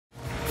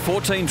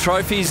14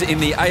 trophies in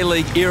the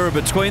A-League era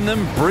between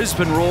them.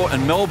 Brisbane Roar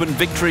and Melbourne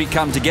Victory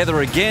come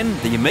together again.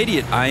 The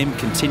immediate aim,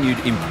 continued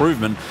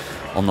improvement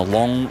on the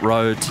long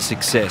road to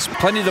success.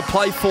 Plenty to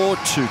play for,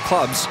 two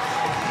clubs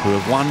who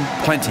have won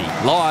plenty.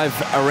 Live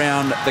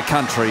around the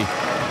country,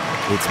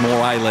 it's more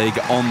A-League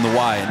on the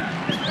way.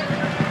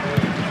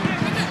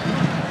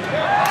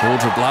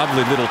 Wardrobe,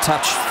 lovely little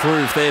touch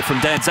through there from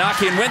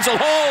Danzaki and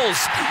Wenzel-Halls.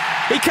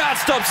 He can't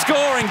stop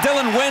scoring,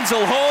 Dylan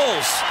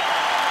Wenzel-Halls.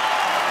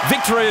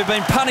 Victory have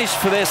been punished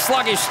for their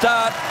sluggish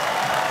start.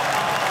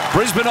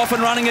 Brisbane off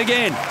and running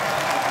again.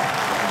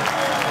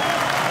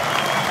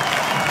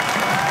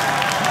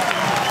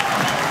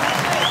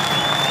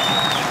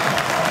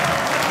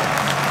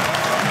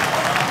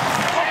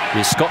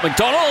 Here's Scott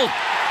McDonald.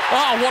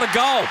 Oh, what a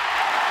goal.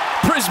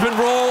 Brisbane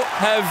Roar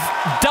have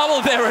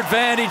doubled their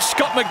advantage.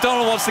 Scott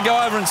McDonald wants to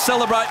go over and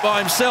celebrate by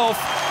himself.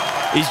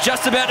 He's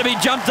just about to be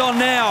jumped on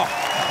now.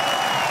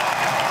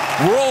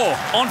 Roar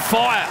on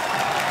fire.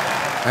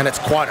 And it's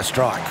quite a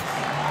strike.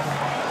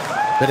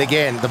 But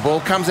again, the ball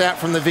comes out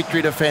from the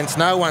Victory defence.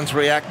 No one's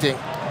reacting.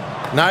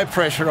 No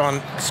pressure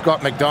on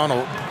Scott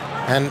McDonald.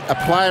 And a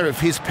player of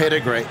his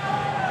pedigree,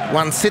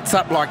 one sits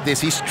up like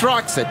this. He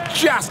strikes it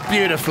just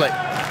beautifully.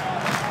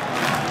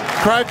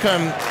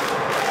 Crocombe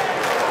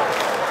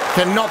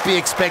cannot be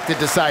expected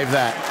to save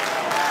that.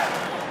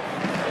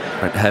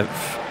 Great to have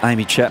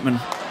Amy Chapman,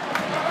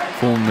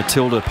 former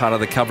Matilda, part of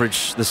the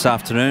coverage this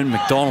afternoon.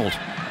 McDonald,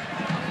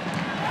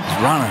 his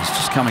runners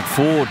just coming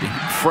forward,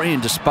 free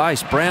into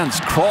space. Brown's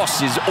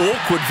cross is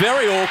awkward,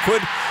 very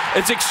awkward.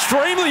 It's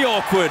extremely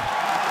awkward.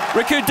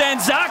 Riku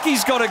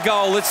Danzaki's got a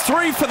goal. It's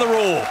 3 for the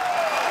Roar.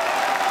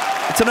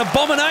 It's an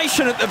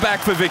abomination at the back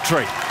for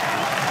Victory.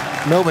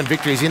 Melbourne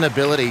Victory's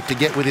inability to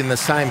get within the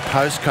same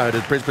postcode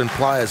as Brisbane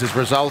players is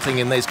resulting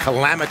in these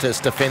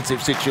calamitous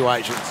defensive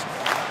situations.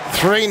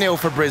 3-0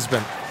 for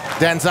Brisbane.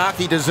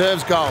 Danzaki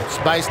deserves goals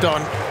based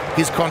on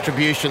his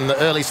contribution the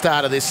early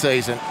start of this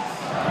season.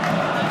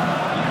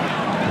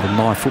 The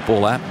My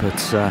Football app,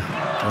 but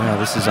wow,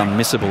 this is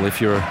unmissable if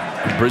you're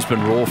a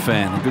Brisbane Roar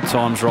fan. The good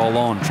times roll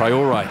on.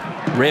 Traore,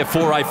 rare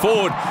foray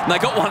forward, and they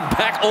got one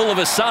back all of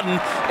a sudden.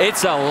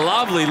 It's a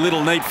lovely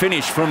little neat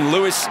finish from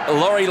Luis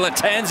Lori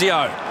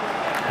Latanzio.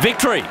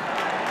 Victory.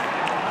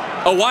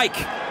 Awake.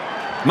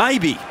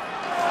 Maybe.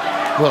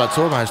 Well, it's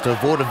almost a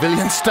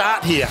vaudevillian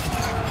start here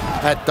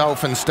at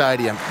Dolphin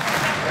Stadium.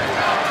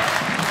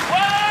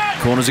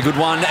 Corner's a good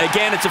one.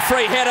 Again, it's a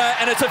free header,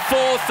 and it's a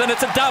fourth, and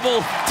it's a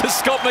double to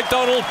Scott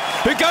McDonald,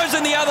 who goes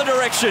in the other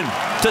direction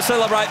to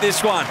celebrate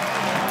this one.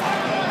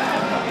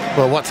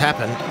 Well, what's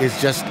happened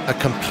is just a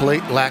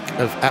complete lack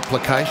of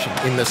application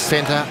in the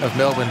centre of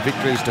Melbourne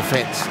Victory's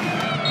defence.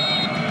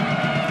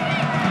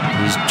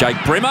 Here's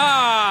Jake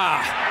Brimmer.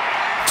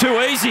 Too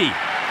easy.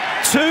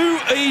 Too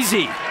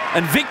easy.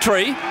 And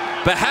Victory,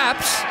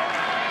 perhaps,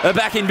 are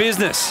back in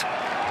business.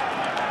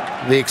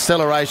 The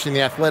acceleration,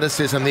 the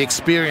athleticism, the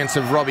experience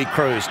of Robbie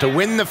Cruz to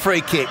win the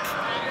free kick.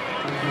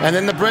 And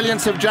then the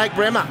brilliance of Jake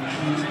Brimmer.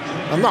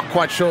 I'm not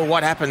quite sure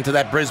what happened to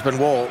that Brisbane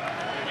wall,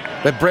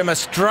 but Brimmer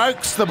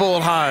strokes the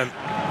ball home.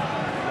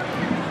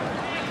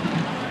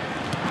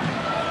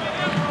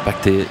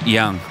 Back to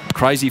Young.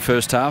 Crazy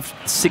first half.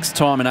 6th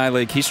time in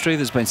A-League history.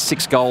 There's been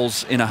 6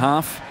 goals in a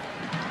half.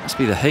 Must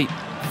be the heat.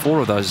 4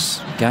 of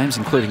those games,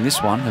 including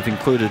this one, have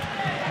included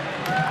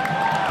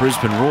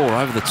Brisbane Roar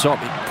over the top.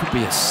 It could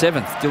be a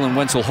 7th. Dylan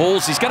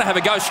Wenzel-Halls. He's going to have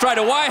a go straight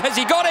away. Has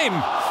he got him?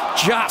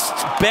 Just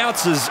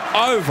bounces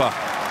over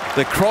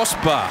the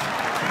crossbar.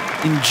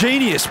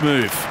 Ingenious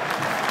move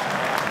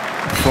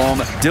from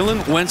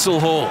Dylan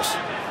Wenzel-Halls.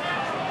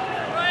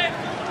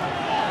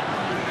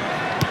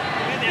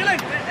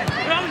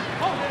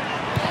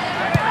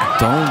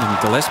 Donald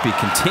and Gillespie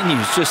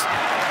continues, just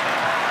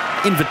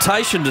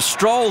invitation to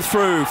stroll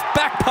through.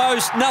 Back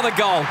post, another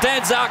goal.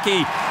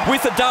 Danzaki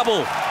with a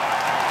double.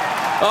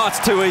 Oh,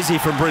 it's too easy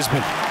from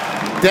Brisbane.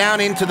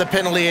 Down into the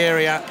penalty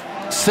area,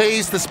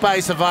 sees the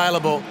space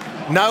available.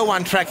 No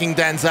one tracking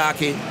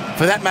Danzaki.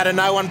 For that matter,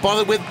 no one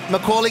bothered with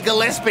Macaulay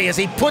Gillespie as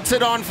he puts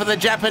it on for the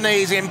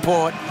Japanese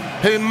import,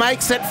 who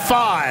makes it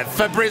 5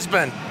 for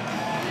Brisbane.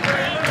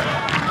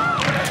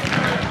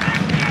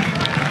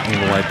 All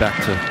the way back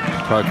to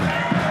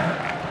Crocombe.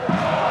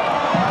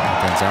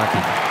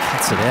 Danzaki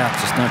cuts it out,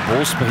 just no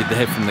ball speed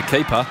there from the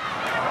keeper.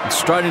 And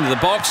straight into the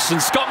box,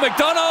 and Scott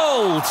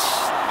McDonald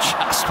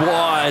just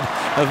wide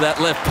of that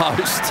left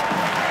post.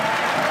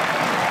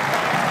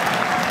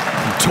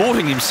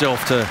 Contorting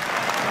himself to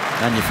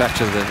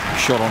manufacture the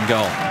shot on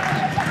goal.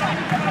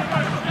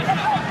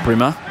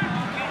 Brimmer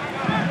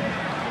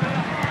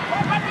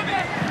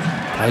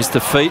plays the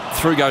feet,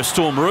 through goes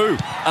Storm Roo.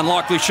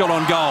 Unlikely shot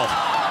on goal.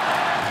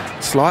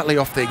 Slightly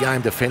off their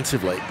game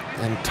defensively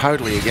and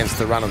totally against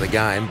the run of the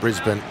game.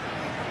 Brisbane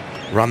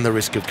run the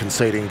risk of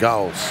conceding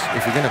goals.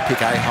 If you're going to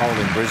pick a hole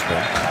in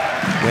Brisbane,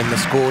 when the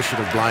score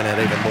should have blown out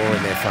even more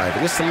in their favour.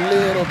 Just a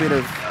little bit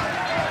of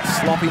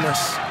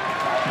sloppiness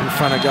in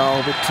front of goal,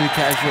 a bit too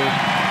casual.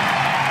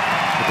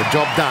 But the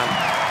job done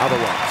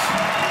otherwise.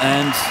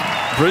 And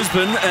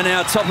Brisbane are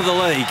now top of the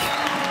league.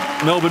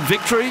 Melbourne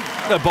Victory,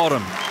 the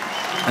bottom.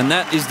 And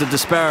that is the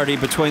disparity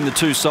between the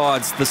two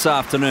sides this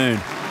afternoon.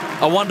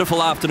 A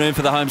wonderful afternoon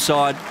for the home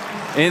side.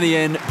 In the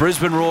end,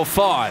 Brisbane Roar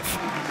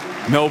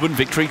 5, Melbourne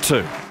Victory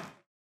 2.